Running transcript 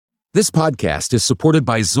This podcast is supported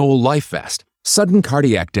by Zoll LifeVest. Sudden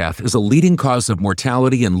cardiac death is a leading cause of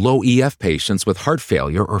mortality in low EF patients with heart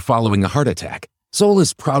failure or following a heart attack. Zoll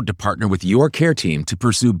is proud to partner with your care team to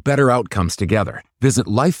pursue better outcomes together. Visit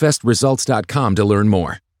lifevestresults.com to learn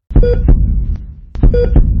more.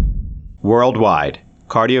 Worldwide,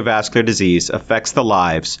 cardiovascular disease affects the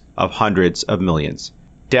lives of hundreds of millions.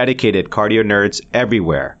 Dedicated cardio nerds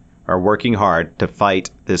everywhere are working hard to fight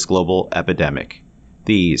this global epidemic.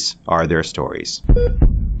 These are their stories.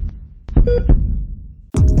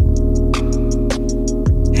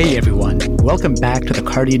 Hey everyone, welcome back to the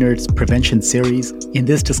Cardio Nerds Prevention Series. In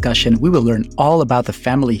this discussion, we will learn all about the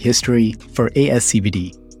family history for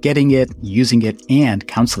ASCVD, getting it, using it, and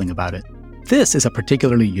counseling about it. This is a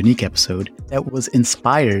particularly unique episode that was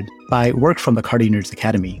inspired by work from the Cardio Nerds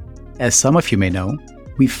Academy. As some of you may know,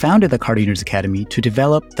 we founded the Cardio Nerds Academy to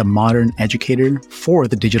develop the modern educator for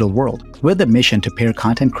the digital world, with the mission to pair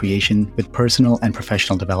content creation with personal and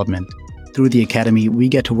professional development. Through the Academy, we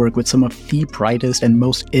get to work with some of the brightest and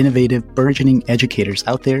most innovative burgeoning educators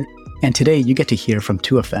out there, and today you get to hear from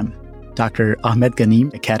two of them, Dr. Ahmed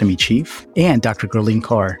Ghanim, Academy Chief, and Dr. Gurleen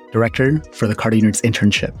Kaur, Director for the Cardio Nerds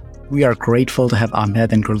Internship. We are grateful to have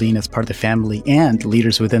Ahmed and Gurleen as part of the family and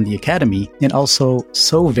leaders within the Academy, and also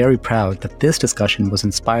so very proud that this discussion was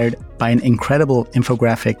inspired by an incredible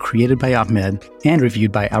infographic created by Ahmed and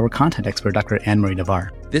reviewed by our content expert, Dr. Anne-Marie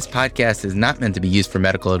Navar. This podcast is not meant to be used for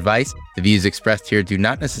medical advice. The views expressed here do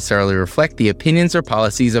not necessarily reflect the opinions or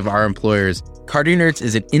policies of our employers. Cardio Nerds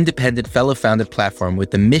is an independent, fellow-founded platform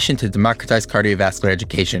with the mission to democratize cardiovascular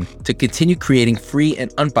education. To continue creating free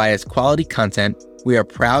and unbiased quality content, we are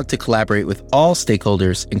proud to collaborate with all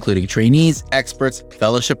stakeholders, including trainees, experts,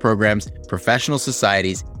 fellowship programs, professional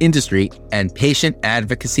societies, industry, and patient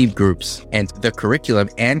advocacy groups. And the curriculum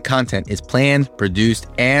and content is planned, produced,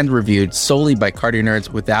 and reviewed solely by Cardio Nerds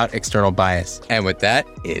without external bias. And with that,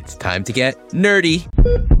 it's time to get nerdy.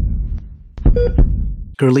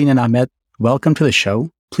 Gurleen and Ahmed, welcome to the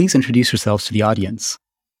show. Please introduce yourselves to the audience.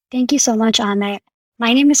 Thank you so much, Ahmed.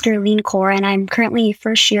 My name is Gurleen Kaur, and I'm currently a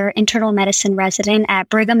first-year internal medicine resident at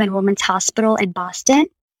Brigham and Women's Hospital in Boston.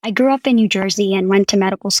 I grew up in New Jersey and went to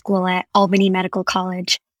medical school at Albany Medical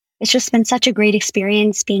College. It's just been such a great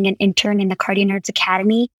experience being an intern in the Cardio Nerds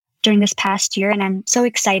Academy during this past year, and I'm so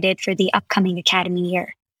excited for the upcoming academy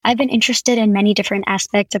year. I've been interested in many different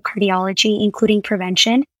aspects of cardiology, including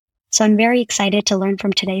prevention, so I'm very excited to learn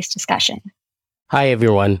from today's discussion. Hi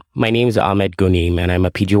everyone, my name is Ahmed Ghanim and I'm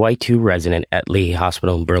a PGY2 resident at Lahey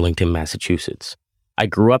Hospital in Burlington, Massachusetts. I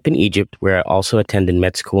grew up in Egypt where I also attended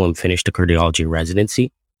med school and finished a cardiology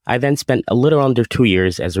residency. I then spent a little under 2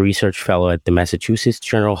 years as a research fellow at the Massachusetts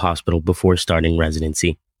General Hospital before starting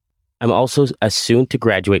residency. I'm also a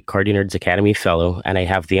soon-to-graduate Cardio Nerds Academy fellow and I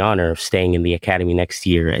have the honor of staying in the Academy next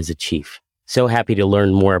year as a chief. So happy to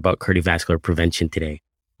learn more about cardiovascular prevention today.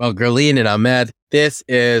 Well, Gurleen and Ahmed, this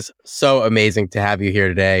is so amazing to have you here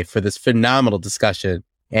today for this phenomenal discussion.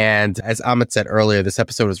 And as Ahmed said earlier, this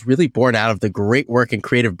episode was really born out of the great work and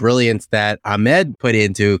creative brilliance that Ahmed put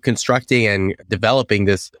into constructing and developing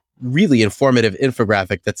this really informative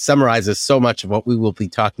infographic that summarizes so much of what we will be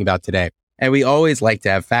talking about today. And we always like to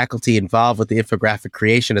have faculty involved with the infographic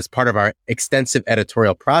creation as part of our extensive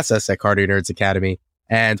editorial process at Cardio Nerds Academy.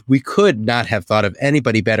 And we could not have thought of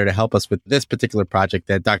anybody better to help us with this particular project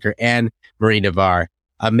than Dr. Anne-Marie Navar.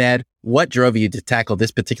 Ahmed, what drove you to tackle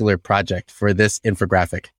this particular project for this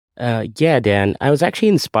infographic? Dan, I was actually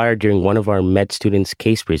inspired during one of our med students'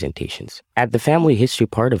 case presentations. At the family history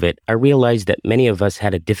part of it, I realized that many of us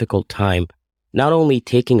had a difficult time not only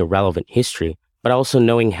taking a relevant history, but also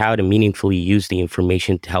knowing how to meaningfully use the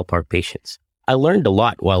information to help our patients. I learned a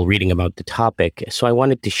lot while reading about the topic, so I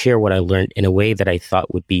wanted to share what I learned in a way that I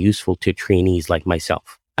thought would be useful to trainees like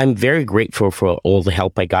myself. I'm very grateful for all the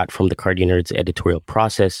help I got from the Cardio Nerds editorial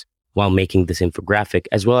process while making this infographic,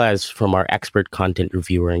 as well as from our expert content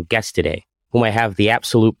reviewer and guest today, whom I have the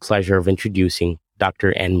absolute pleasure of introducing,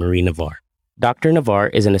 Dr. Anne-Marie Navar. Dr.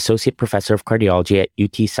 Navar is an associate professor of cardiology at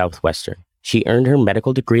UT Southwestern. She earned her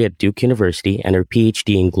medical degree at Duke University and her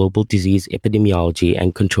PhD in global disease epidemiology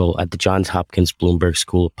and control at the Johns Hopkins Bloomberg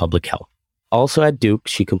School of Public Health. Also at Duke,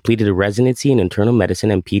 she completed a residency in internal medicine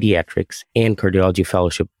and pediatrics and cardiology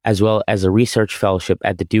fellowship, as well as a research fellowship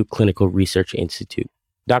at the Duke Clinical Research Institute.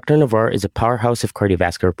 Dr. Navar is a powerhouse of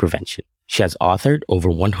cardiovascular prevention. She has authored over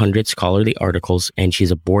 100 scholarly articles, and she's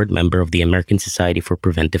a board member of the American Society for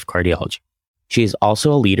Preventive Cardiology. She is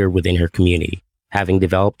also a leader within her community, having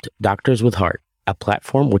developed Doctors with Heart, a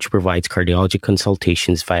platform which provides cardiology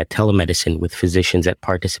consultations via telemedicine with physicians at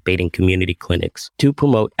participating community clinics to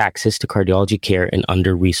promote access to cardiology care in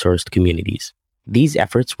under-resourced communities. These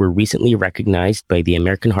efforts were recently recognized by the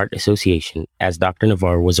American Heart Association as Dr.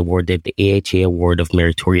 Navar was awarded the AHA Award of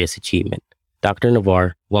Meritorious Achievement. Dr.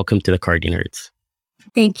 Navar, welcome to the Cardio Nerds.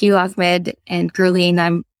 Thank you, Ahmed and Gurleen.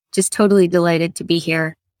 I'm just totally delighted to be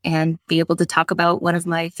here and be able to talk about one of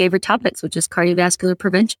my favorite topics, which is cardiovascular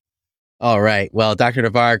prevention. All right. Well, Dr.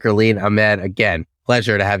 Navar, Gurleen, Ahmed, again,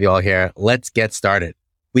 pleasure to have you all here. Let's get started.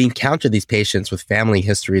 We encounter these patients with family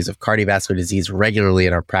histories of cardiovascular disease regularly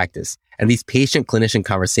in our practice, and these patient-clinician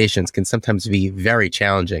conversations can sometimes be very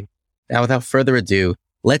challenging. Now, without further ado,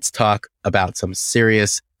 let's talk about some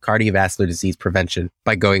serious cardiovascular disease prevention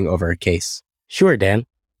by going over a case. Sure, Dan.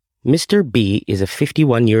 Mr. B is a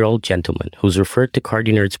 51-year-old gentleman who's referred to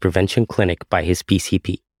Cardio Nerds Prevention Clinic by his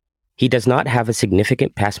PCP. He does not have a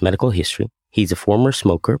significant past medical history. He's a former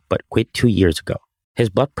smoker, but quit 2 years ago. His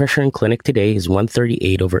blood pressure in clinic today is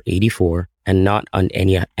 138/84 and not on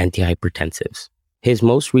any antihypertensives. His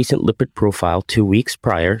most recent lipid profile 2 weeks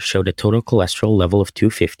prior showed a total cholesterol level of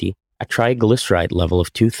 250, a triglyceride level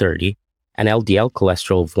of 230, an LDL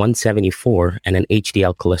cholesterol of 174, and an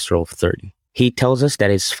HDL cholesterol of 30. He tells us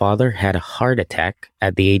that his father had a heart attack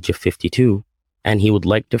at the age of 52, and he would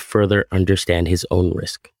like to further understand his own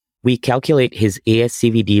risk. We calculate his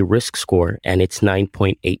ASCVD risk score, and it's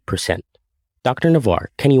 9.8%. Dr. Navar,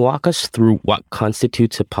 can you walk us through what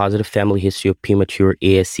constitutes a positive family history of premature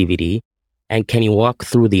ASCVD? And can you walk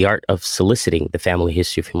through the art of soliciting the family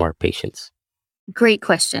history from our patients? Great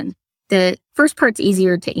question. The first part's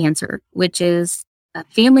easier to answer, which is a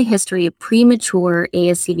family history of premature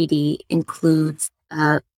ASCVD includes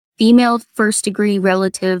a female first-degree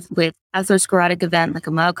relative with atherosclerotic event like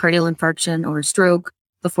a myocardial infarction or a stroke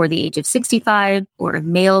before the age of 65, or a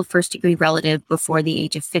male first-degree relative before the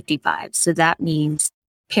age of 55. So that means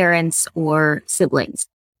parents or siblings.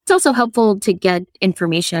 It's also helpful to get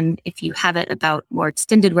information, if you have it, about more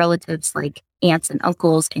extended relatives like aunts and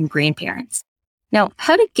uncles and grandparents. Now,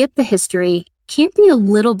 how to get the history can be a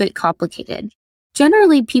little bit complicated.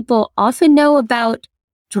 Generally, people often know about,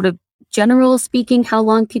 sort of general speaking, how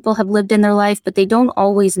long people have lived in their life, but they don't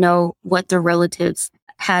always know what their relatives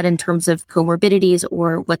had in terms of comorbidities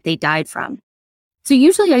or what they died from. So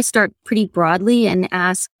usually I start pretty broadly and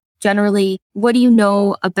ask generally, what do you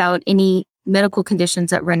know about any medical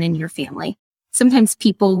conditions that run in your family? Sometimes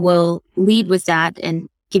people will lead with that and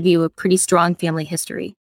give you a pretty strong family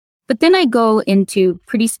history. But then I go into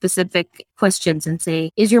pretty specific questions and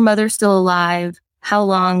say, is your mother still alive? How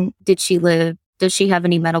long did she live? Does she have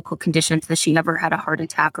any medical conditions? Has she ever had a heart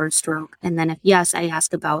attack or a stroke? And then if yes, I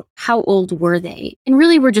ask about how old were they? And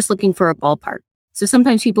really, we're just looking for a ballpark. So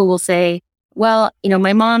sometimes people will say, well,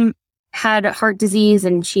 my mom had heart disease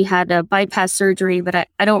and she had a bypass surgery, but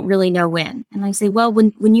I don't really know when. And I say, well,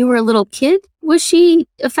 when you were a little kid, was she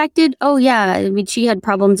affected? Oh, yeah. I mean, she had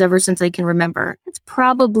problems ever since I can remember. It's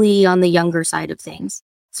probably on the younger side of things.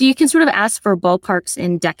 So you can sort of ask for ballparks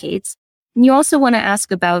in decades. And you also want to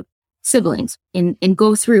ask about siblings and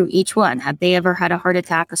go through each one. Have they ever had a heart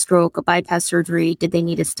attack, a stroke, a bypass surgery? Did they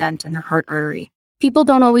need a stent in their heart artery? People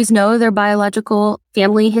don't always know their biological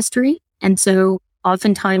family history. And so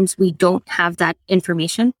oftentimes we don't have that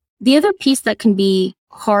information. The other piece that can be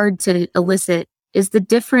hard to elicit is the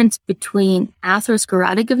difference between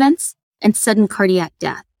atherosclerotic events and sudden cardiac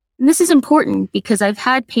death. And this is important because I've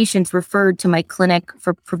had patients referred to my clinic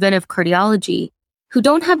for preventive cardiology who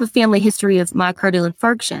don't have a family history of myocardial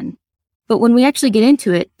infarction. But when we actually get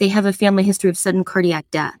into it, they have a family history of sudden cardiac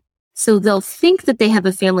death. So they'll think that they have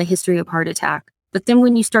a family history of heart attack. But then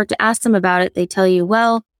when you start to ask them about it, they tell you,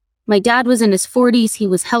 well, my dad was in his 40s. He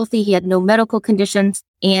was healthy. He had no medical conditions,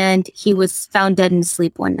 and he was found dead in his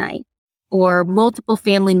sleep one night. Or multiple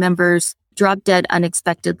family members dropped dead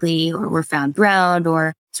unexpectedly or were found drowned,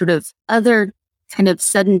 or sort of other kind of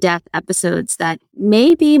sudden death episodes that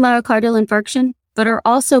may be myocardial infarction, but are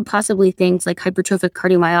also possibly things like hypertrophic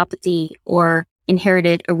cardiomyopathy or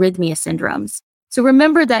inherited arrhythmia syndromes. So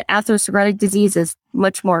remember that atherosclerotic disease is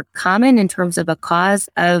much more common in terms of a cause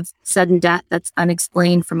of sudden death that's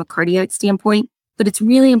unexplained from a cardiac standpoint. But it's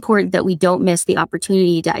really important that we don't miss the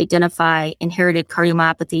opportunity to identify inherited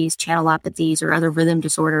cardiomyopathies, channelopathies, or other rhythm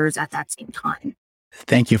disorders at that same time.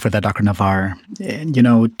 Thank you for that, Dr. Navar. And,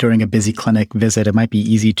 during a busy clinic visit, it might be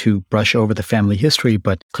easy to brush over the family history,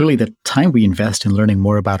 but clearly the time we invest in learning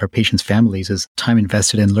more about our patients' families is time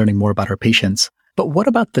invested in learning more about our patients. But what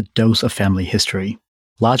about the dose of family history?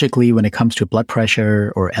 Logically, when it comes to blood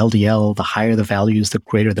pressure or LDL, the higher the values, the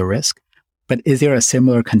greater the risk. But is there a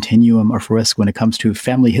similar continuum of risk when it comes to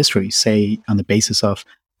family history, say on the basis of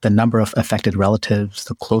the number of affected relatives,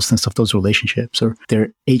 the closeness of those relationships, or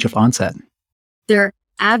their age of onset? There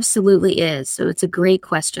absolutely is. So it's a great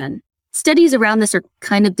question. studies around this are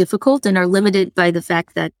kind of difficult and are limited by the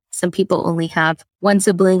fact that some people only have one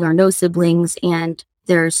sibling or no siblings, and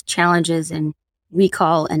there's challenges in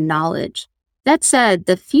recall and knowledge. That said,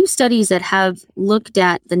 the few studies that have looked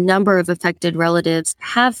at the number of affected relatives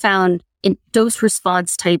have found in dose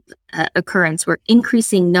response type occurrence where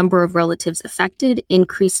increasing number of relatives affected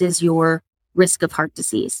increases your risk of heart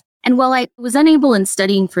disease. And while I was unable in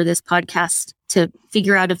studying for this podcast to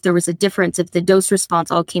figure out if there was a difference, if the dose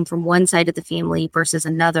response all came from one side of the family versus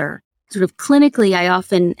another, sort of clinically, I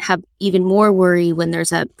often have even more worry when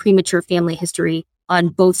there's a premature family history on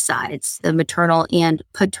both sides, the maternal and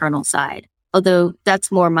paternal side. Although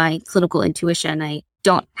that's more my clinical intuition, I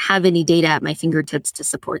don't have any data at my fingertips to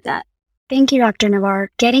support that. Thank you, Dr. Navar.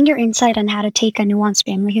 Getting your insight on how to take a nuanced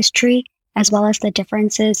family history, as well as the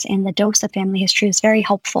differences in the dose of family history, is very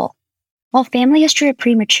helpful. While family history of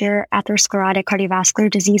premature atherosclerotic cardiovascular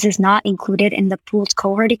disease is not included in the pooled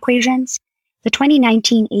cohort equations, the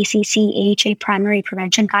 2019 ACC AHA primary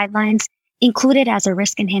prevention guidelines include it as a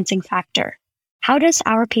risk-enhancing factor. How does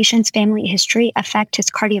our patient's family history affect his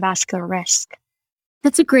cardiovascular risk?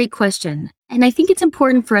 That's a great question. And I think it's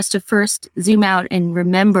important for us to first zoom out and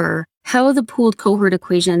remember how the pooled cohort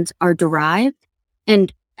equations are derived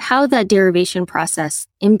and how that derivation process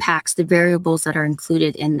impacts the variables that are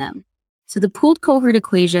included in them. So the pooled cohort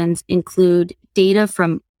equations include data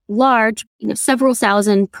from large, several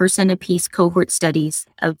thousand person apiece cohort studies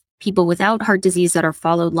of people without heart disease that are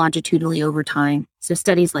followed longitudinally over time. So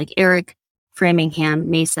studies like ERIC, Framingham,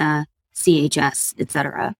 MESA, CHS,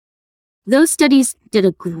 etc. Those studies did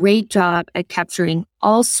a great job at capturing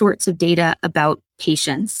all sorts of data about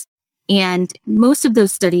patients. And most of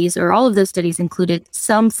those studies, or all of those studies, included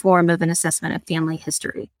some form of an assessment of family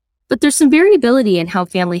history. But there's some variability in how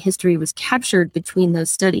family history was captured between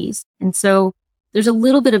those studies. And so there's a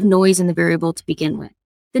little bit of noise in the variable to begin with.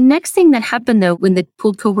 The next thing that happened, though, when the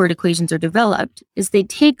pooled cohort equations are developed, is they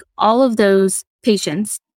take all of those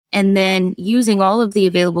patients and then, using all of the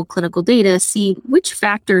available clinical data, see which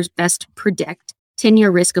factors best predict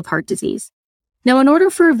 10-year risk of heart disease. Now, in order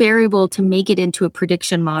for a variable to make it into a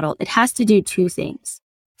prediction model, it has to do two things.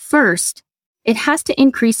 First, it has to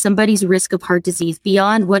increase somebody's risk of heart disease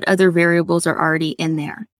beyond what other variables are already in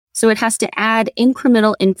there. So it has to add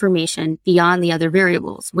incremental information beyond the other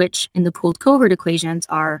variables, which in the pooled cohort equations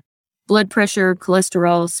are blood pressure,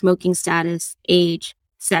 cholesterol, smoking status, age,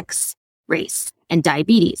 sex, race, and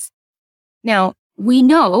diabetes. Now, we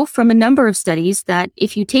know from a number of studies that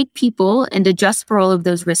if you take people and adjust for all of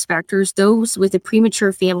those risk factors, those with a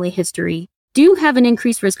premature family history do have an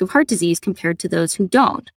increased risk of heart disease compared to those who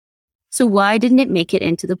don't. So why didn't it make it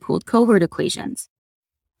into the pooled cohort equations?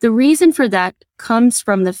 The reason for that comes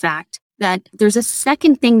from the fact that there's a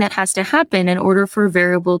second thing that has to happen in order for a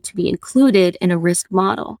variable to be included in a risk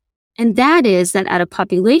model. And that is that at a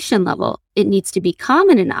population level, it needs to be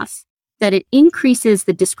common enough that it increases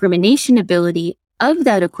the discrimination ability of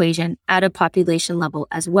that equation at a population level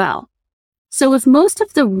as well. So if most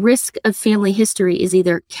of the risk of family history is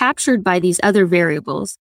either captured by these other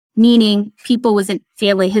variables, meaning people with a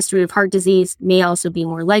family history of heart disease may also be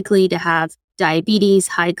more likely to have diabetes,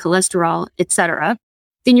 high cholesterol, etc.,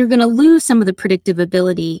 then you're going to lose some of the predictive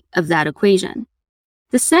ability of that equation.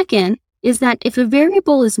 The second is that if a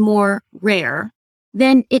variable is more rare,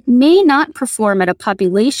 then it may not perform at a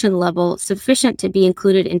population level sufficient to be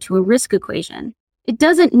included into a risk equation. It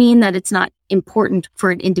doesn't mean that it's not important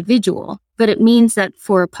for an individual, but it means that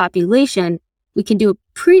for a population, we can do a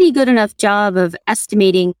pretty good enough job of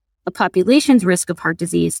estimating a population's risk of heart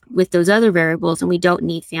disease with those other variables, and we don't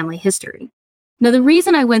need family history. Now, the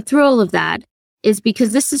reason I went through all of that is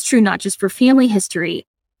because this is true not just for family history,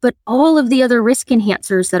 but all of the other risk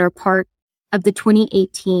enhancers that are part of the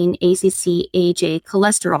 2018 ACC AHA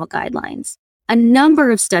cholesterol guidelines. A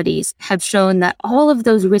number of studies have shown that all of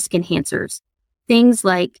those risk enhancers, things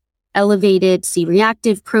like elevated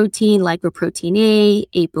C-reactive protein, lipoprotein A,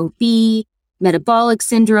 ApoB, metabolic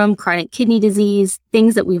syndrome, chronic kidney disease,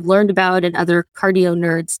 things that we've learned about in other Cardio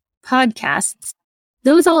Nerds podcasts,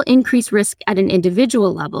 those all increase risk at an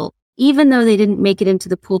individual level, even though they didn't make it into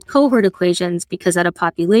the pooled cohort equations because at a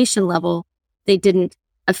population level, they didn't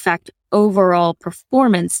affect overall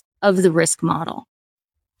performance of the risk model.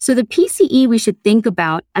 So the PCE we should think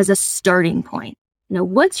about as a starting point.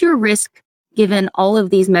 What's your risk given all of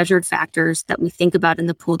these measured factors that we think about in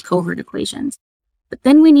the pooled cohort equations? But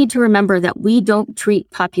then we need to remember that we don't treat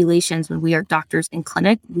populations when we are doctors in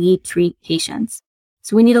clinic, we treat patients.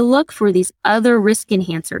 So we need to look for these other risk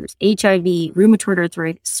enhancers, HIV, rheumatoid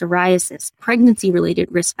arthritis, psoriasis,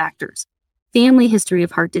 pregnancy-related risk factors, family history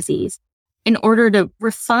of heart disease, in order to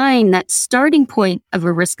refine that starting point of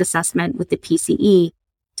a risk assessment with the PCE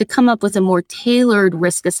to come up with a more tailored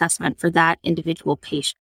risk assessment for that individual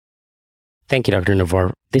patient. Thank you, Dr.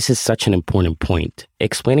 Navar. This is such an important point.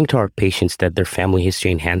 Explaining to our patients that their family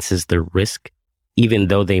history enhances their risk, even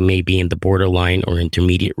though they may be in the borderline or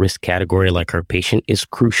intermediate risk category like our patient, is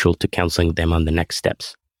crucial to counseling them on the next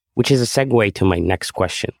steps, which is a segue to my next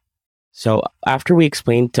question. So after we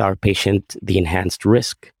explain to our patient the enhanced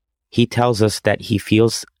risk, he tells us that he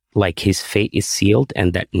feels like his fate is sealed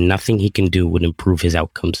and that nothing he can do would improve his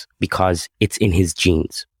outcomes because it's in his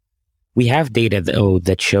genes. We have data, though,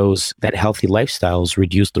 that shows that healthy lifestyles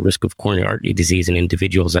reduce the risk of coronary artery disease in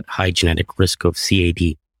individuals at high genetic risk of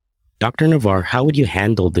CAD. Dr. Navar, how would you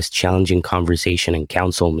handle this challenging conversation and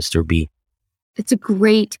counsel Mr. B? It's a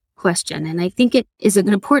great question, and I think it is an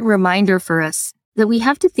important reminder for us that we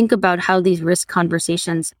have to think about how these risk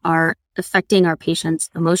conversations are affecting our patients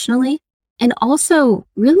emotionally, and also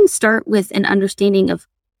really start with an understanding of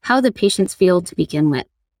how the patients feel to begin with.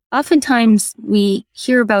 Oftentimes, we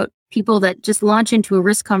hear about people that just launch into a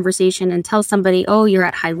risk conversation and tell somebody, oh, you're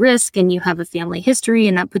at high risk and you have a family history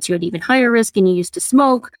and that puts you at even higher risk and you used to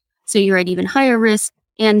smoke, so you're at even higher risk.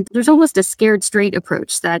 And there's almost a scared straight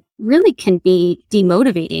approach that really can be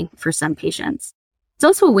demotivating for some patients. It's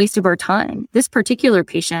also a waste of our time. This particular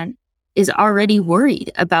patient is already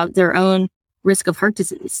worried about their own risk of heart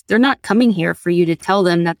disease. They're not coming here for you to tell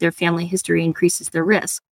them that their family history increases their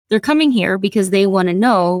risk. They're coming here because they want to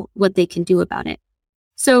know what they can do about it.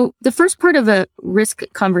 So the first part of a risk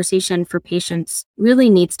conversation for patients really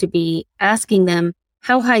needs to be asking them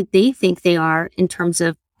how high they think they are in terms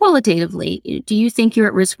of qualitatively. Do you think you're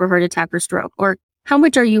at risk for heart attack or stroke? Or how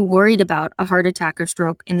much are you worried about a heart attack or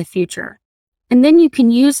stroke in the future? And then you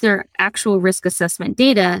can use their actual risk assessment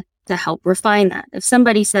data to help refine that. If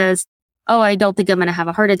somebody says, oh, I don't think I'm going to have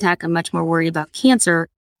a heart attack, I'm much more worried about cancer,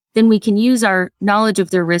 then we can use our knowledge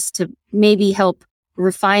of their risk to maybe help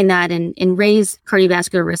refine that and raise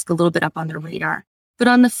cardiovascular risk a little bit up on their radar. But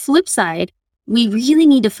on the flip side, we really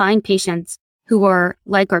need to find patients who are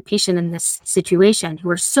like our patient in this situation, who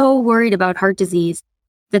are so worried about heart disease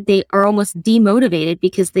that they are almost demotivated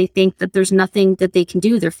because they think that there's nothing that they can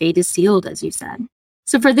do. Their fate is sealed, as you said.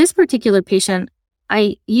 So for this particular patient,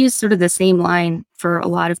 I use sort of the same line for a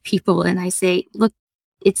lot of people. And I say, look,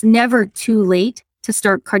 it's never too late to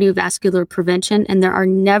start cardiovascular prevention. And there are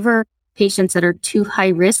never patients that are too high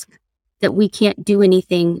risk that we can't do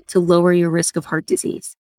anything to lower your risk of heart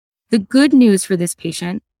disease. The good news for this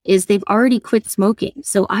patient is they've already quit smoking.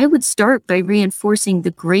 So I would start by reinforcing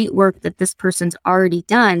the great work that this person's already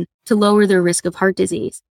done to lower their risk of heart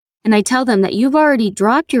disease. And I tell them that you've already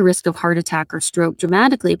dropped your risk of heart attack or stroke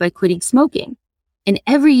dramatically by quitting smoking. And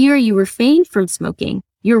every year you refrain from smoking,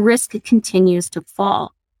 your risk continues to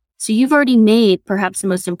fall. So you've already made perhaps the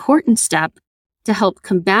most important step to help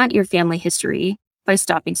combat your family history by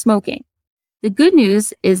stopping smoking. The good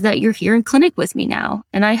news is that you're here in clinic with me now,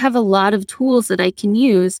 and I have a lot of tools that I can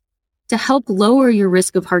use to help lower your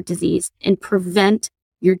risk of heart disease and prevent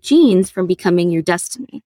your genes from becoming your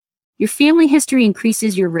destiny. Your family history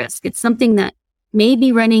increases your risk. It's something that may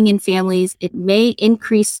be running in families. It may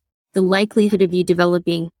increase the likelihood of you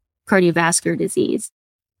developing cardiovascular disease.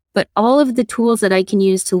 But all of the tools that I can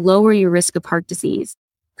use to lower your risk of heart disease,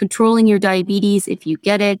 controlling your diabetes if you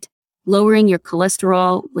get it, lowering your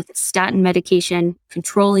cholesterol with statin medication,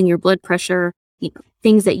 controlling your blood pressure,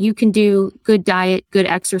 things that you can do, good diet, good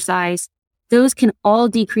exercise, those can all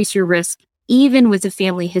decrease your risk, even with a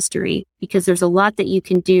family history, because there's a lot that you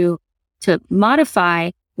can do to modify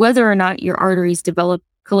whether or not your arteries develop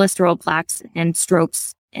cholesterol plaques and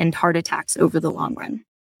strokes and heart attacks over the long run.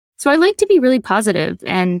 So I like to be really positive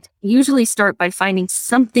and usually start by finding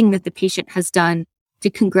something that the patient has done to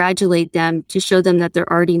congratulate them, to show them that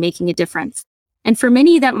they're already making a difference. And for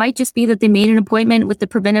many, that might just be that they made an appointment with the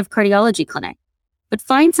preventive cardiology clinic. But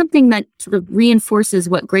find something that sort of reinforces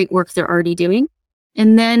what great work they're already doing,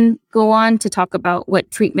 and then go on to talk about what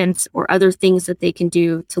treatments or other things that they can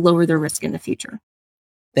do to lower their risk in the future.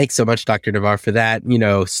 Thanks so much, Dr. Navar, for that.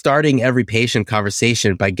 Starting every patient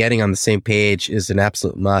conversation by getting on the same page is an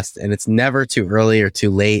absolute must. And it's never too early or too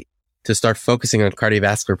late to start focusing on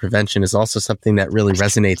cardiovascular prevention is also something that really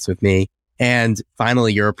resonates with me. And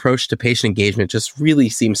finally, your approach to patient engagement just really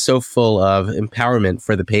seems so full of empowerment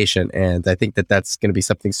for the patient. And I think that that's going to be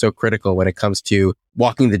something so critical when it comes to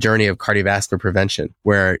walking the journey of cardiovascular prevention,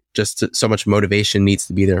 where just so much motivation needs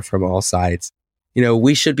to be there from all sides.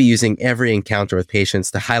 We should be using every encounter with patients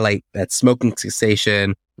to highlight that smoking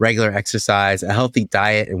cessation, regular exercise, a healthy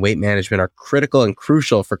diet, and weight management are critical and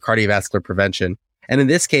crucial for cardiovascular prevention. And in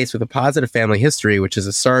this case, with a positive family history, which is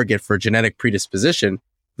a surrogate for genetic predisposition,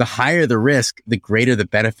 the higher the risk, the greater the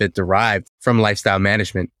benefit derived from lifestyle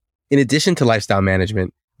management. In addition to lifestyle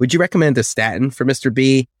management, would you recommend a statin for Mr.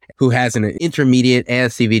 B, who has an intermediate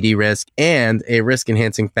ASCVD risk and a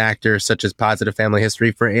risk-enhancing factor such as positive family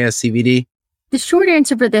history for ASCVD? The short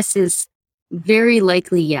answer for this is very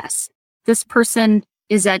likely yes. This person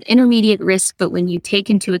is at intermediate risk, but when you take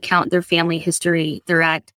into account their family history, they're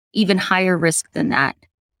at even higher risk than that.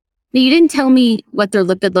 Now, you didn't tell me what their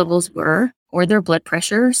lipid levels were or their blood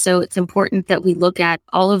pressure, so it's important that we look at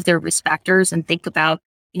all of their risk factors and think about,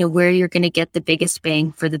 where you're going to get the biggest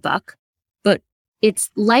bang for the buck. But it's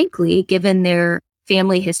likely, given their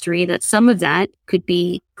family history, that some of that could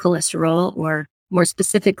be cholesterol or more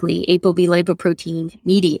specifically, ApoB-lipoprotein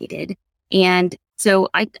mediated. And so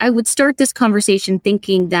I would start this conversation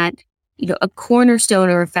thinking that, a cornerstone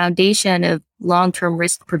or a foundation of long-term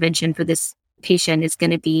risk prevention for this patient is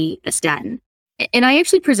going to be a statin. And I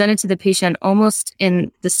actually presented to the patient almost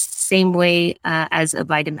in the same way as a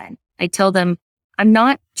vitamin. I tell them, I'm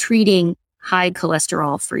not treating high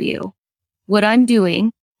cholesterol for you. What I'm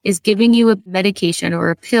doing is giving you a medication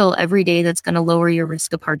or a pill every day that's going to lower your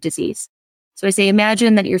risk of heart disease. So I say,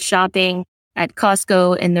 imagine that you're shopping at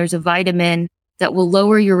Costco and there's a vitamin that will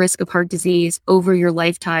lower your risk of heart disease over your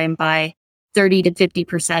lifetime by 30 to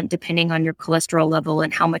 50%, depending on your cholesterol level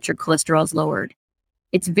and how much your cholesterol is lowered.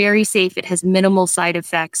 It's very safe. It has minimal side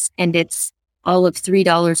effects, and it's all of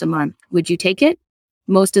 $3 a month. Would you take it?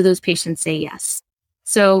 Most of those patients say yes.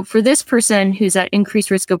 So for this person who's at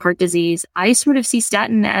increased risk of heart disease, I sort of see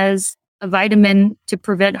statin as a vitamin to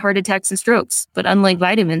prevent heart attacks and strokes. But unlike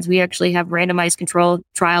vitamins, we actually have randomized controlled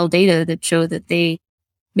trial data that show that they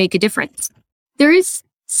make a difference. There is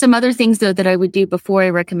some other things, though, that I would do before I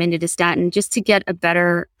recommended a statin just to get a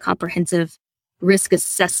better comprehensive risk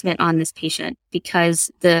assessment on this patient,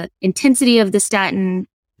 because the intensity of the statin,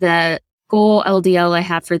 the goal LDL I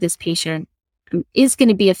have for this patient is going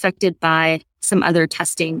to be affected by some other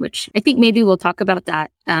testing, which I think maybe we'll talk about that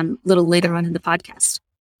a little later on in the podcast.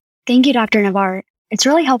 Thank you, Dr. Navarre. It's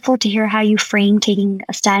really helpful to hear how you frame taking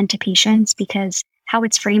a statin to patients, because how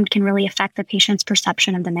it's framed can really affect the patient's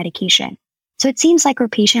perception of the medication. So it seems like our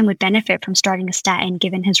patient would benefit from starting a statin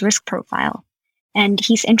given his risk profile, and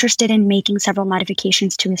he's interested in making several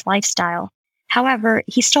modifications to his lifestyle. However,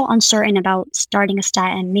 he's still uncertain about starting a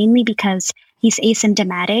statin, mainly because he's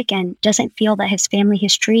asymptomatic and doesn't feel that his family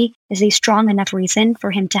history is a strong enough reason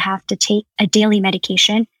for him to have to take a daily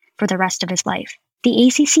medication for the rest of his life. The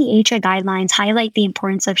ACC/AHA guidelines highlight the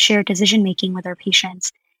importance of shared decision-making with our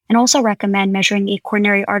patients and also recommend measuring a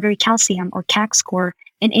coronary artery calcium or CAC score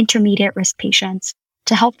in intermediate risk patients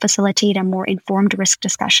to help facilitate a more informed risk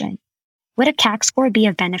discussion. Would a CAC score be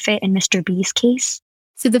of benefit in Mr. B's case?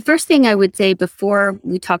 So the first thing I would say before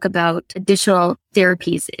we talk about additional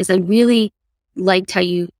therapies is I really liked how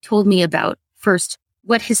you told me about first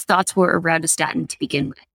what his thoughts were around a statin to begin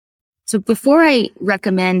with. So before I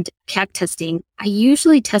recommend CAC testing, I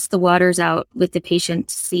usually test the waters out with the patient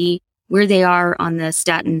to see where they are on the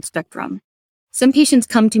statin spectrum. Some patients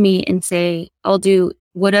come to me and say, I'll do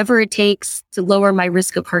whatever it takes to lower my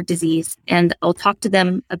risk of heart disease, and I'll talk to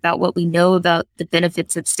them about what we know about the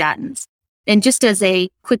benefits of statins. And just as a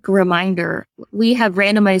quick reminder, we have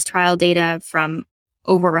randomized trial data from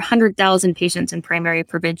over 100,000 patients in primary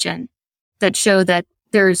prevention that show that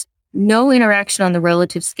there's no interaction on the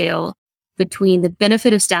relative scale between the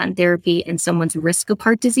benefit of statin therapy and someone's risk of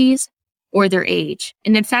heart disease or their age.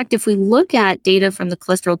 And in fact, if we look at data from the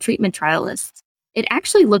cholesterol treatment trialists, it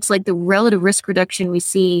actually looks like the relative risk reduction we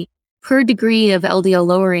see per degree of LDL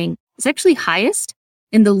lowering is actually highest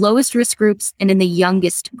in the lowest risk groups and in the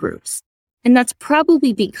youngest groups. And that's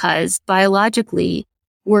probably because biologically,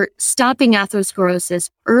 we're stopping atherosclerosis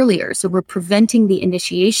earlier. So we're preventing the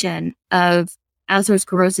initiation of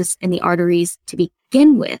atherosclerosis in the arteries to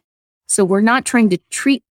begin with. So we're not trying to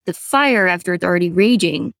treat the fire after it's already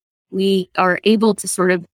raging. We are able to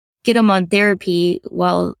sort of get them on therapy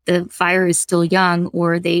while the fire is still young,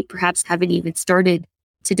 or they perhaps haven't even started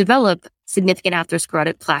to develop significant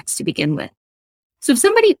atherosclerotic plaques to begin with. So if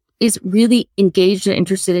somebody is really engaged and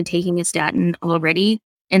interested in taking a statin already,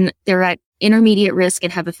 and they're at intermediate risk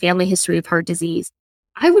and have a family history of heart disease,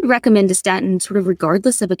 I would recommend a statin sort of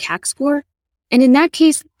regardless of a CAC score. And in that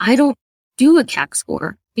case, I don't do a CAC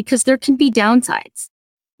score because there can be downsides.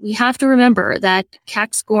 We have to remember that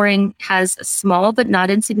CAC scoring has a small but not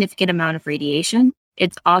insignificant amount of radiation.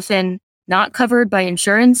 It's often not covered by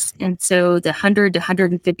insurance, and so the $100 to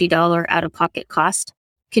 $150 out-of-pocket cost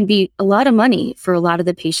can be a lot of money for a lot of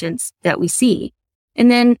the patients that we see. And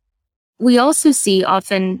then we also see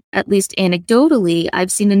often, at least anecdotally,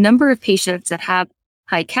 I've seen a number of patients that have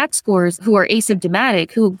high CAC scores who are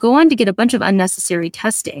asymptomatic, who go on to get a bunch of unnecessary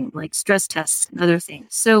testing, like stress tests and other things.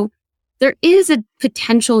 So there is a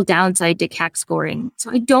potential downside to CAC scoring.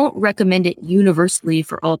 So I don't recommend it universally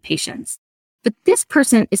for all patients. But this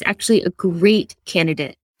person is actually a great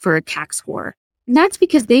candidate for a CAC score. And that's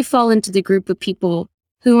because they fall into the group of people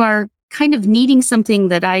who are kind of needing something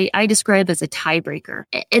that I describe as a tiebreaker.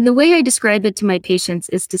 And the way I describe it to my patients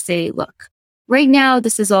is to say, look, right now,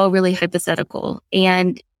 this is all really hypothetical.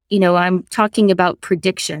 And, I'm talking about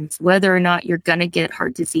predictions, whether or not you're going to get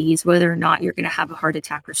heart disease, whether or not you're going to have a heart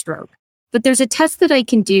attack or stroke. But there's a test that I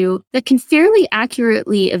can do that can fairly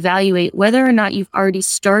accurately evaluate whether or not you've already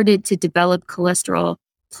started to develop cholesterol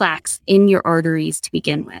plaques in your arteries to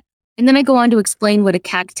begin with. And then I go on to explain what a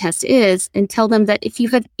CAC test is and tell them that if you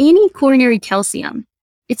have any coronary calcium,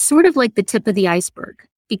 it's sort of like the tip of the iceberg.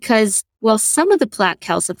 Because while some of the plaque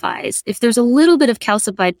calcifies, if there's a little bit of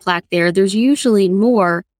calcified plaque there, there's usually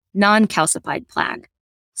more non-calcified plaque.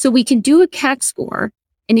 So we can do a CAC score.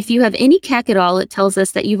 And if you have any CAC at all, it tells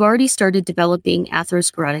us that you've already started developing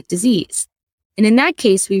atherosclerotic disease. And in that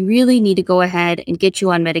case, we really need to go ahead and get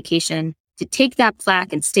you on medication to take that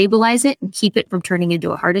plaque and stabilize it and keep it from turning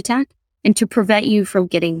into a heart attack and to prevent you from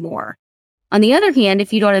getting more. On the other hand,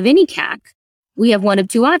 if you don't have any CAC, we have one of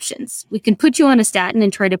two options. We can put you on a statin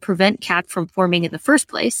and try to prevent CAC from forming in the first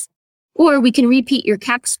place, or we can repeat your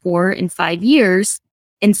CAC score in 5 years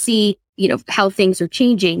and see, how things are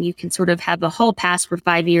changing. You can sort of have a hall pass for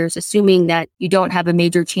 5 years, assuming that you don't have a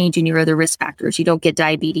major change in your other risk factors. You don't get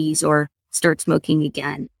diabetes or start smoking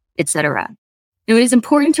again, etc. Now, it is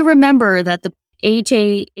important to remember that the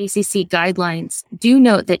AHA-ACC guidelines do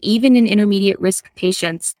note that even in intermediate risk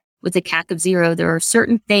patients with a CAC of 0, there are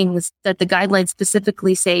certain things that the guidelines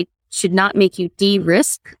specifically say should not make you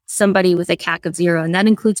de-risk somebody with a CAC of 0, and that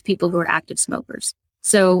includes people who are active smokers.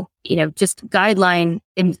 So, just guideline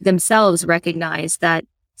themselves recognize that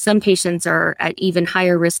some patients are at even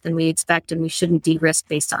higher risk than we expect, and we shouldn't de-risk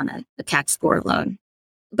based on a CAC score alone.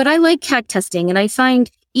 But I like CAC testing, and I find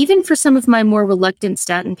even for some of my more reluctant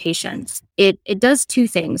statin patients, it does two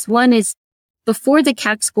things. One is before the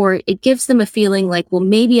CAC score, it gives them a feeling like, well,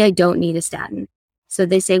 maybe I don't need a statin. So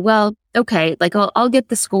they say, well, okay, like I'll get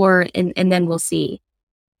the score and then we'll see.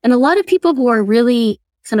 And a lot of people who are really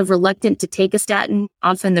kind of reluctant to take a statin,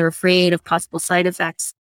 often they're afraid of possible side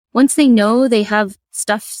effects. Once they know they have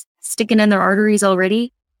stuff sticking in their arteries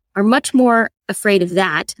already, are much more afraid of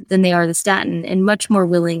that than they are the statin and much more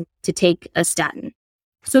willing to take a statin.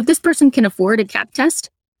 So if this person can afford a CAC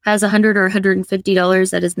test, has $100 or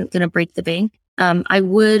 $150 that isn't going to break the bank, I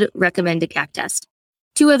would recommend a CAC test.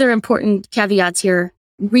 Two other important caveats here.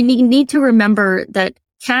 We need to remember that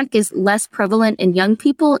CAC is less prevalent in young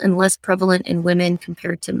people and less prevalent in women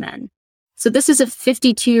compared to men. So this is a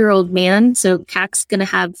 52-year-old man, so CAC's going to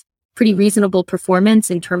have pretty reasonable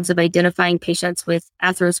performance in terms of identifying patients with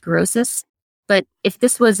atherosclerosis. But if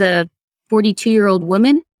this was a 42-year-old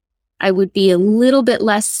woman, I would be a little bit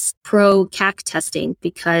less pro CAC testing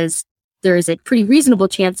because there is a pretty reasonable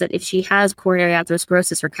chance that if she has coronary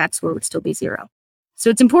atherosclerosis, her CAC score would still be 0. So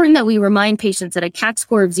it's important that we remind patients that a CAC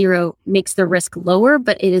score of 0 makes their risk lower,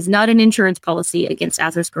 but it is not an insurance policy against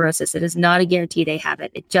atherosclerosis. It is not a guarantee they have it.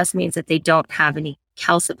 It just means that they don't have any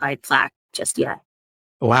calcified plaque just yet.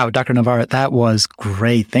 Wow, Dr. Navarra, that was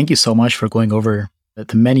great. Thank you so much for going over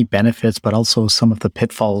the many benefits, but also some of the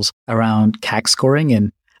pitfalls around CAC scoring.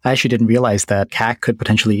 And I actually didn't realize that CAC could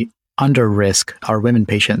potentially under-risk our women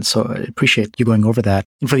patients. So I appreciate you going over that.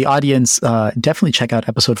 And for the audience, definitely check out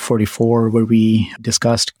episode 44, where we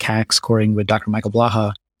discussed CAC scoring with Dr. Michael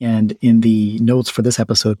Blaha. And in the notes for this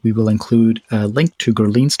episode, we will include a link to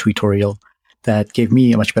Gurleen's tutorial that gave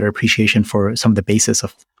me a much better appreciation for some of the basis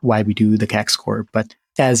of why we do the CAC score. But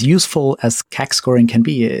as useful as CAC scoring can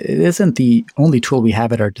be, it isn't the only tool we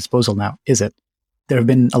have at our disposal now, is it? There have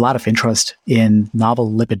been a lot of interest in novel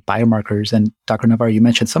lipid biomarkers, and Dr. Navarra, you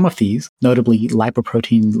mentioned some of these, notably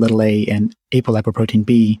lipoprotein(a) and apolipoprotein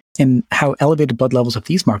B, and how elevated blood levels of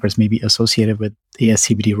these markers may be associated with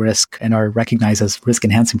ASCVD risk and are recognized as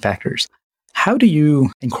risk-enhancing factors. How do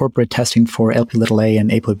you incorporate testing for Lp(a)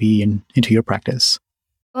 and ApoB into your practice?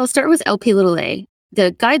 Well, I'll start with Lp(a).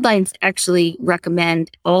 The guidelines actually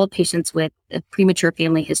recommend all patients with a premature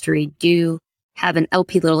family history do have an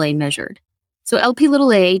Lp(a) measured. So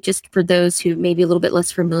Lp(a), just for those who may be a little bit less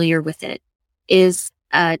familiar with it, is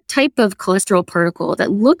a type of cholesterol particle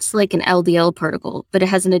that looks like an LDL particle, but it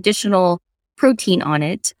has an additional protein on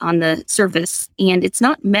it on the surface, and it's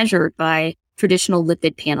not measured by traditional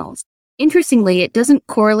lipid panels. Interestingly, it doesn't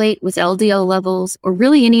correlate with LDL levels or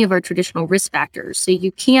really any of our traditional risk factors. So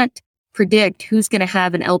you can't predict who's going to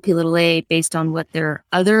have an Lp(a) based on what their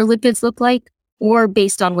other lipids look like or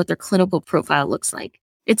based on what their clinical profile looks like.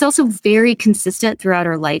 It's also very consistent throughout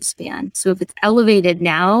our lifespan. So if it's elevated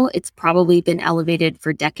now, it's probably been elevated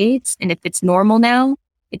for decades. And if it's normal now,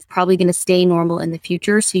 it's probably going to stay normal in the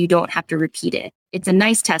future, so you don't have to repeat it. It's a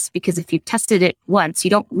nice test because if you've tested it once,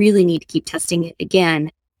 you don't really need to keep testing it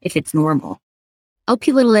again if it's normal.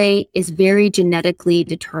 Lp(a) is very genetically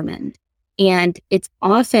determined, and it's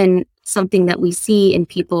often something that we see in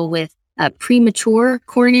people with premature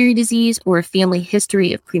coronary disease or a family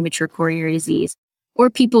history of premature coronary disease, or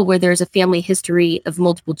people where there's a family history of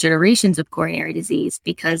multiple generations of coronary disease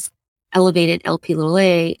because elevated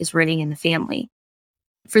Lp(a) is running in the family.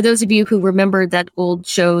 For those of you who remember that old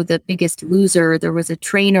show, The Biggest Loser, there was a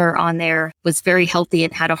trainer on there, was very healthy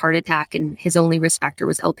and had a heart attack, and his only risk factor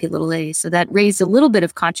was Lp(a). So that raised a little bit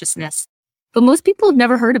of consciousness, but most people have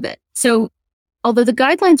never heard of it. So although the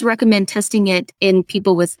guidelines recommend testing it in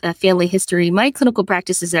people with a family history, my clinical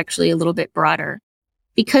practice is actually a little bit broader.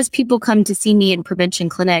 Because people come to see me in prevention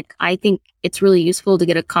clinic, I think it's really useful to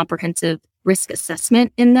get a comprehensive risk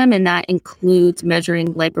assessment in them, and that includes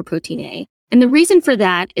measuring lipoprotein A. And the reason for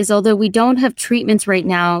that is although we don't have treatments right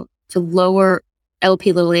now to lower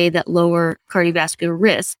Lp(a) that lower cardiovascular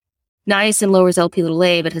risk, niacin lowers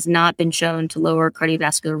Lp(a) but has not been shown to lower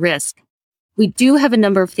cardiovascular risk. We do have a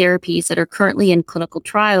number of therapies that are currently in clinical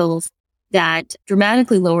trials that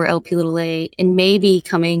dramatically lower Lp(a) and may be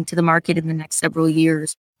coming to the market in the next several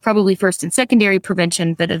years, probably first in secondary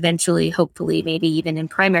prevention, but eventually, hopefully, maybe even in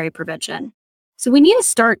primary prevention. So we need to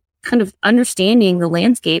start kind of understanding the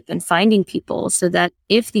landscape and finding people so that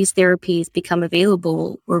if these therapies become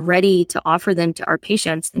available, we're ready to offer them to our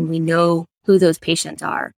patients and we know who those patients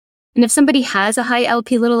are. And if somebody has a high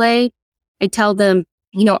Lp(a), I tell them,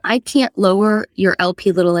 I can't lower your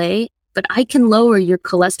Lp(a), but I can lower your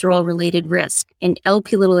cholesterol-related risk, and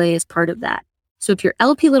Lp(a) is part of that. So if your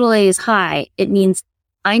Lp(a) is high, it means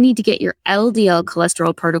I need to get your LDL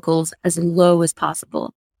cholesterol particles as low as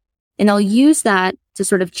possible. And I'll use that to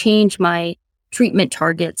sort of change my treatment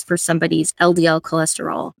targets for somebody's LDL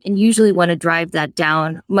cholesterol, and usually want to drive that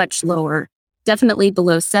down much lower, definitely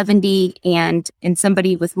below 70. And in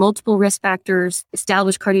somebody with multiple risk factors,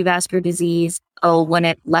 established cardiovascular disease, I'll want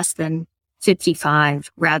it less than 55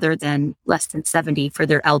 rather than less than 70 for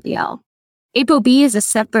their LDL. ApoB is a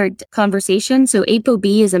separate conversation. So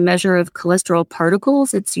ApoB is a measure of cholesterol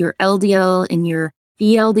particles. It's your LDL and your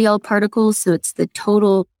VLDL particles. So it's the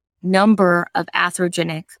total number of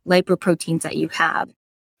atherogenic lipoproteins that you have.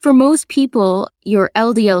 For most people, your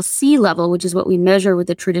LDL-C level, which is what we measure with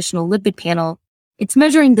the traditional lipid panel, it's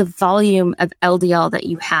measuring the volume of LDL that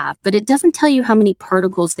you have, but it doesn't tell you how many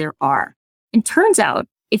particles there are. And turns out,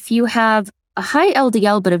 if you have a high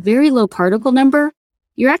LDL but a very low particle number,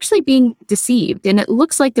 you're actually being deceived, and it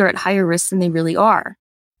looks like they're at higher risk than they really are.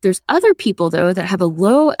 There's other people, though, that have a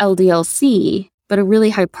low LDL-C but a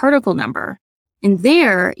really high particle number. And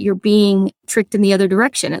there, you're being tricked in the other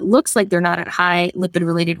direction. It looks like they're not at high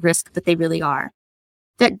lipid-related risk, but they really are.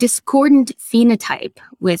 That discordant phenotype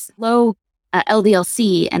with low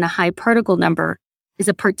LDL-C and a high particle number is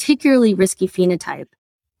a particularly risky phenotype.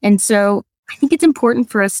 And so I think it's important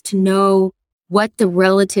for us to know what the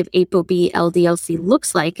relative ApoB LDL-C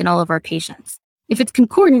looks like in all of our patients. If it's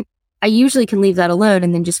concordant, I usually can leave that alone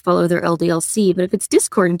and then just follow their LDL-C. But if it's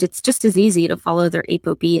discordant, it's just as easy to follow their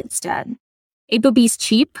ApoB instead. ApoB is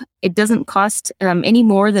cheap. It doesn't cost any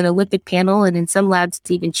more than a lipid panel, and in some labs, it's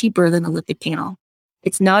even cheaper than a lipid panel.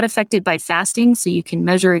 It's not affected by fasting, so you can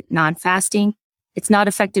measure it non-fasting. It's not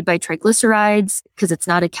affected by triglycerides because it's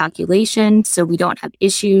not a calculation, so we don't have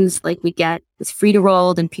issues like we get with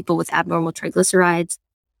Fritold and people with abnormal triglycerides.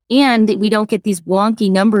 And we don't get these wonky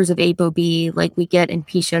numbers of ApoB like we get in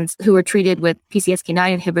patients who are treated with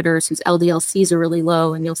PCSK9 inhibitors whose LDL-Cs are really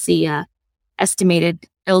low, and you'll see estimated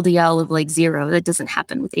LDL of like 0. That doesn't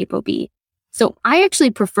happen with ApoB. So I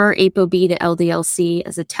actually prefer ApoB to LDL-C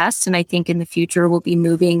as a test, and I think in the future we'll be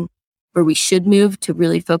moving, or we should move, to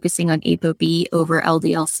really focusing on ApoB over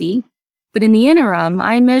LDL-C. But in the interim,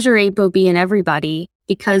 I measure ApoB in everybody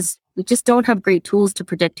because we just don't have great tools to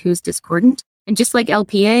predict who's discordant. And just like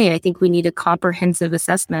LPA, I think we need a comprehensive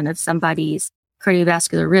assessment of somebody's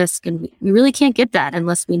cardiovascular risk, and we really can't get that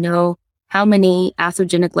unless we know how many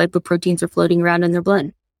atherogenic lipoproteins are floating around in their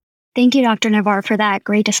blood. Thank you, Dr. Navar, for that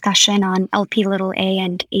great discussion on Lp(a)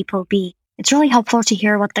 and ApoB. It's really helpful to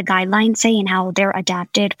hear what the guidelines say and how they're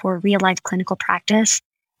adapted for real-life clinical practice,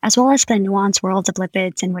 as well as the nuanced worlds of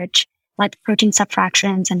lipids in which lipoprotein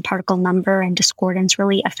subfractions and particle number and discordance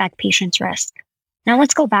really affect patients' risk. Now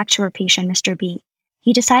let's go back to our patient, Mr. B.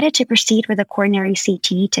 He decided to proceed with a coronary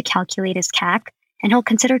CT to calculate his CAC, and he'll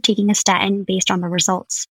consider taking a statin based on the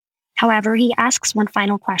results. However, he asks one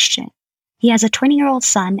final question. He has a 20-year-old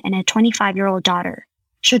son and a 25-year-old daughter.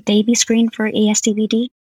 Should they be screened for ASCVD?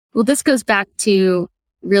 Well, this goes back to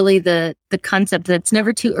really the concept that it's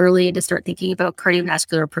never too early to start thinking about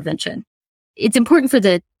cardiovascular prevention. It's important for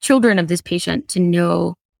the children of this patient to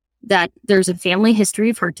know that there's a family history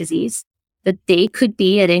of heart disease, that they could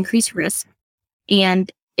be at increased risk,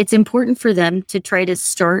 and it's important for them to try to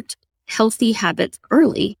start healthy habits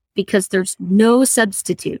early because there's no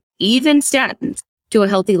substitute, even statins, to a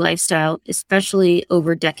healthy lifestyle, especially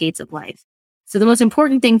over decades of life. So the most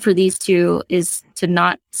important thing for these two is to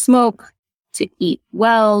not smoke, to eat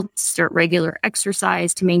well, to start regular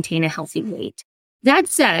exercise, to maintain a healthy weight. That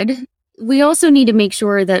said, we also need to make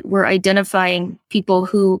sure that we're identifying people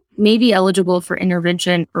who may be eligible for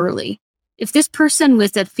intervention early. If this person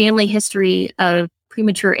with a family history of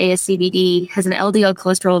premature ASCVD has an LDL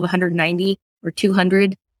cholesterol of 190 or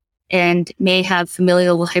 200 and may have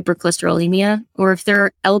familial hypercholesterolemia, or if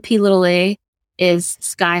their Lp(a) is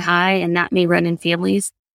sky high and that may run in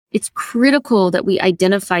families, it's critical that we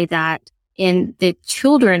identify that in the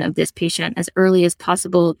children of this patient as early as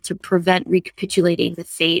possible to prevent recapitulating the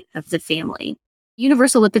fate of the family.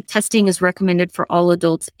 Universal lipid testing is recommended for all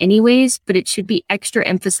adults anyways, but it should be extra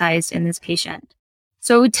emphasized in this patient.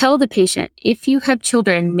 So I would tell the patient, if you have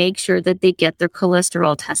children, make sure that they get their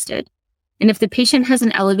cholesterol tested. And if the patient has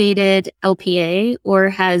an elevated Lp(a) or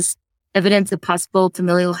has evidence of possible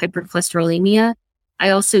familial hypercholesterolemia, I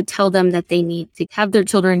also tell them that they need to have their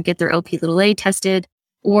children get their Lp(a) tested,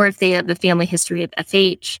 or if they have a family history of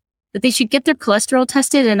FH, that they should get their cholesterol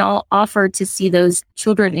tested, and I'll offer to see those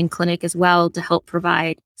children in clinic as well to help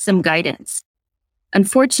provide some guidance.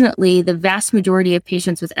 Unfortunately, the vast majority of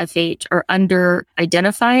patients with FH are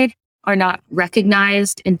under-identified, are not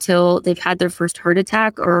recognized until they've had their first heart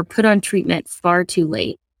attack or are put on treatment far too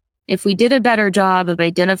late. If we did a better job of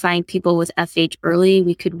identifying people with FH early,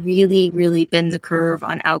 we could really, really bend the curve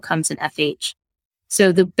on outcomes in FH.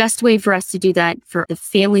 So the best way for us to do that for the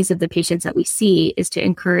families of the patients that we see is to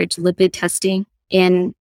encourage lipid testing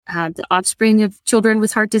in the offspring of children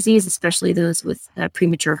with heart disease, especially those with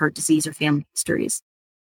premature heart disease or family histories.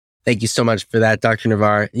 Thank you so much for that, Dr.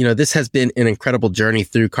 Navar. This has been an incredible journey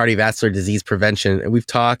through cardiovascular disease prevention. And we've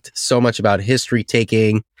talked so much about history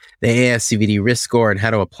taking, the ASCVD risk score and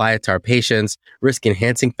how to apply it to our patients, risk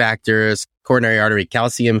enhancing factors, coronary artery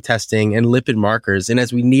calcium testing, and lipid markers. And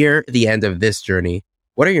as we near the end of this journey,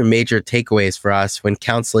 what are your major takeaways for us when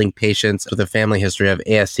counseling patients with a family history of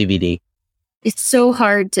ASCVD? It's so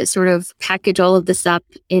hard to sort of package all of this up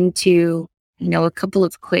into, a couple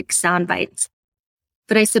of quick sound bites.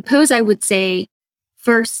 But I suppose I would say,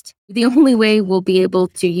 first, the only way we'll be able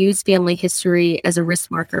to use family history as a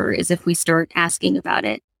risk marker is if we start asking about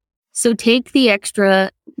it. So take the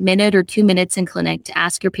extra minute or 2 minutes in clinic to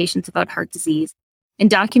ask your patients about heart disease and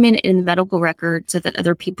document it in the medical record so that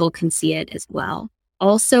other people can see it as well.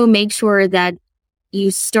 Also, make sure that you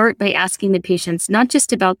start by asking the patients not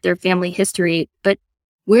just about their family history, but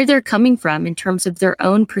where they're coming from in terms of their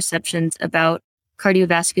own perceptions about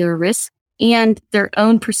cardiovascular risk and their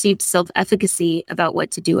own perceived self-efficacy about what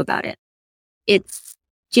to do about it. It's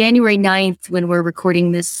January 9th when we're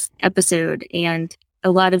recording this episode, and a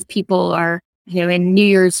lot of people are, in New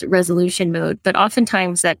Year's resolution mode, but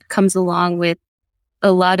oftentimes that comes along with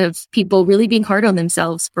a lot of people really being hard on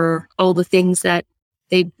themselves for all the things that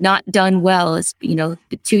they've not done well. As the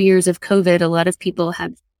 2 years of COVID, a lot of people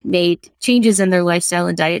have made changes in their lifestyle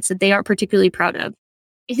and diets that they aren't particularly proud of.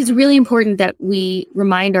 It is really important that we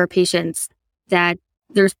remind our patients that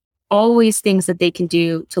there's always things that they can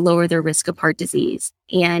do to lower their risk of heart disease.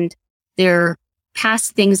 And there are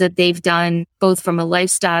past things that they've done, both from a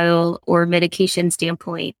lifestyle or medication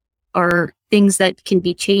standpoint, are things that can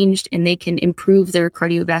be changed and they can improve their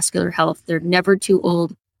cardiovascular health. They're never too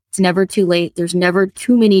old. It's never too late. There's never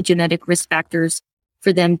too many genetic risk factors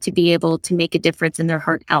for them to be able to make a difference in their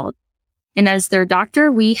health. And as their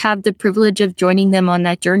doctor, we have the privilege of joining them on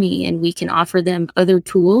that journey, and we can offer them other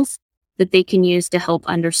tools that they can use to help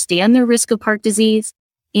understand their risk of heart disease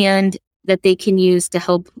and that they can use to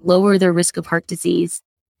help lower their risk of heart disease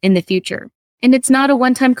in the future. And it's not a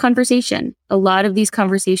one-time conversation. A lot of these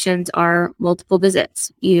conversations are multiple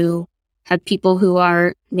visits. You have people who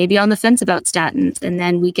are maybe on the fence about statins, and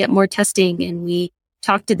then we get more testing and we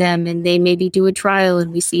talk to them and they maybe do a trial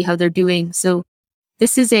and we see how they're doing. So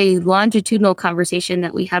this is a longitudinal conversation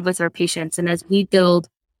that we have with our patients. And as we build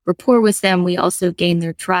rapport with them, we also gain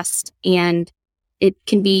their trust. And it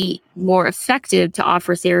can be more effective to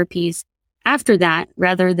offer therapies after that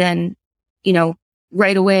rather than,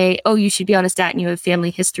 right away, oh, you should be on a statin, you have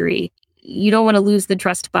family history. You don't want to lose the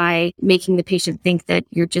trust by making the patient think that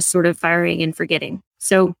you're just sort of firing and forgetting.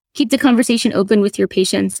 So keep the conversation open with your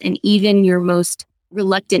patients, and even your most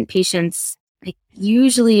reluctant patients. Like,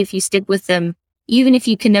 usually if you stick with them, even if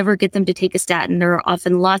you can never get them to take a statin, there are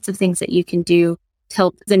often lots of things that you can do to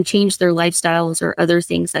help them change their lifestyles or other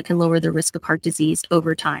things that can lower the risk of heart disease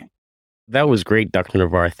over time. That was great, Dr.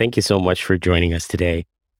 Navarre. Thank you so much for joining us today.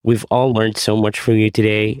 We've all learned so much from you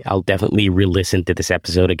today. I'll definitely re-listen to this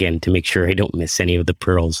episode again to make sure I don't miss any of the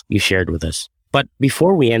pearls you shared with us. But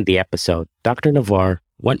before we end the episode, Dr. Navarre,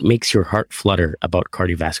 what makes your heart flutter about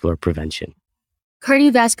cardiovascular prevention?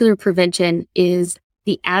 Cardiovascular prevention is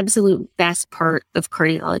the absolute best part of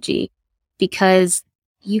cardiology because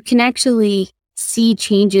you can actually see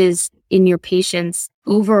changes in your patient's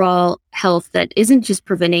overall health that isn't just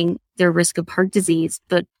preventing their risk of heart disease,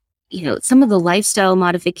 but some of the lifestyle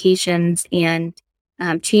modifications and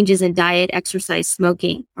changes in diet, exercise,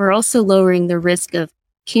 smoking are also lowering the risk of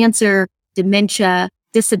cancer, dementia,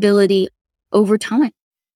 disability over time.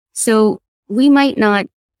 So we might not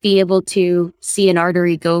be able to see an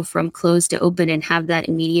artery go from closed to open and have that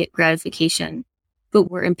immediate gratification, but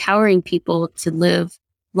we're empowering people to live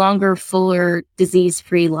longer, fuller,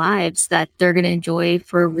 disease-free lives that they're going to enjoy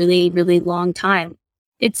for a really, really long time.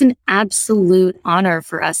 It's an absolute honor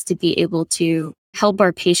for us to be able to help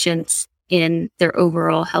our patients in their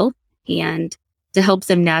overall health and to help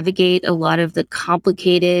them navigate a lot of the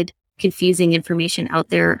complicated, confusing information out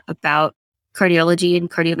there about cardiology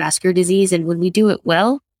and cardiovascular disease. And when we do it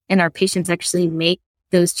well and our patients actually make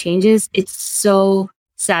those changes, it's so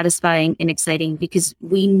satisfying and exciting because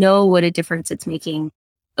we know what a difference it's making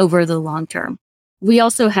over the long term. We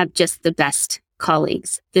also have just the best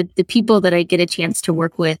colleagues, the people that I get a chance to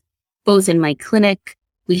work with, both in my clinic.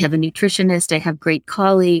 We have a nutritionist, I have great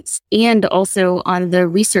colleagues, and also on the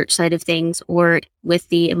research side of things or with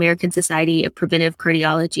the American Society of Preventive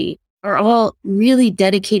Cardiology are all really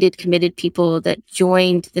dedicated, committed people that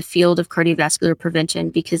joined the field of cardiovascular prevention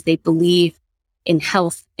because they believe in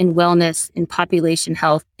health and wellness and population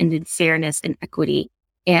health and in fairness and equity.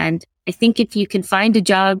 And I think if you can find a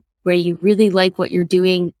job where you really like what you're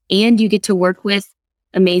doing and you get to work with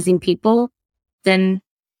amazing people, then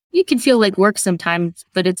you can feel like work sometimes,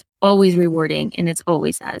 but it's always rewarding and it's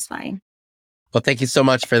always satisfying. Well, thank you so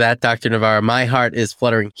much for that, Dr. Navarre. My heart is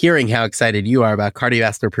fluttering hearing how excited you are about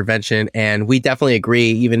cardiovascular prevention. And we definitely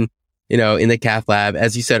agree, even in the cath lab,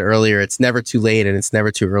 as you said earlier, it's never too late and it's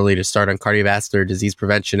never too early to start on cardiovascular disease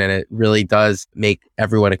prevention. And it really does make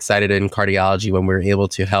everyone excited in cardiology when we're able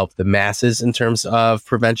to help the masses in terms of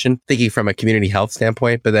prevention, thinking from a community health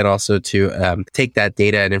standpoint, but then also to take that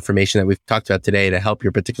data and information that we've talked about today to help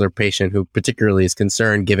your particular patient who particularly is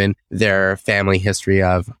concerned given their family history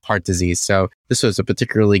of heart disease. So this was a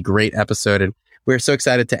particularly great episode. And we're so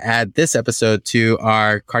excited to add this episode to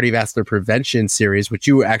our cardiovascular prevention series, which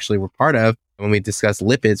you actually were part of when we discussed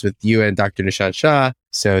lipids with you and Dr. Nishant Shah.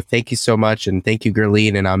 So thank you so much. And thank you,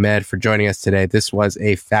 Gurleen and Ahmed, for joining us today. This was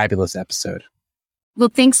a fabulous episode. Well,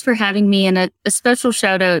 thanks for having me. And a special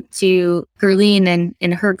shout out to Gurleen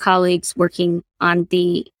and her colleagues working on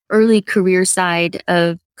the early career side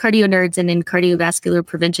of CardioNerds and in cardiovascular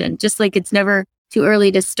prevention. Just like it's never too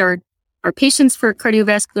early to start our patients for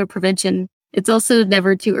cardiovascular prevention, it's also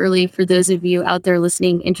never too early for those of you out there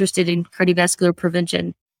listening interested in cardiovascular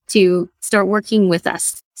prevention to start working with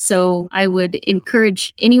us. So I would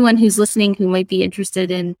encourage anyone who's listening who might be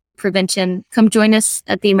interested in prevention, come join us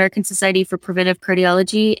at the American Society for Preventive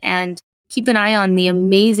Cardiology and keep an eye on the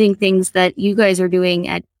amazing things that you guys are doing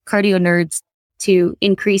at CardioNerds to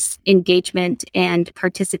increase engagement and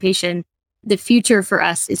participation. The future for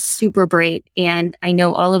us is super bright. And I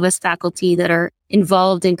know all of us faculty that are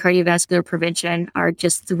involved in cardiovascular prevention are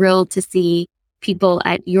just thrilled to see people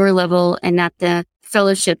at your level and at the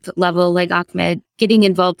fellowship level like Ahmed getting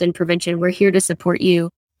involved in prevention. We're here to support you.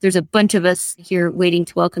 There's a bunch of us here waiting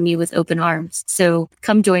to welcome you with open arms. So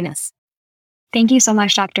come join us. Thank you so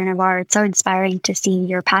much, Dr. Navarre. It's so inspiring to see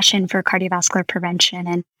your passion for cardiovascular prevention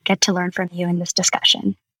and get to learn from you in this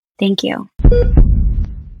discussion. Thank you.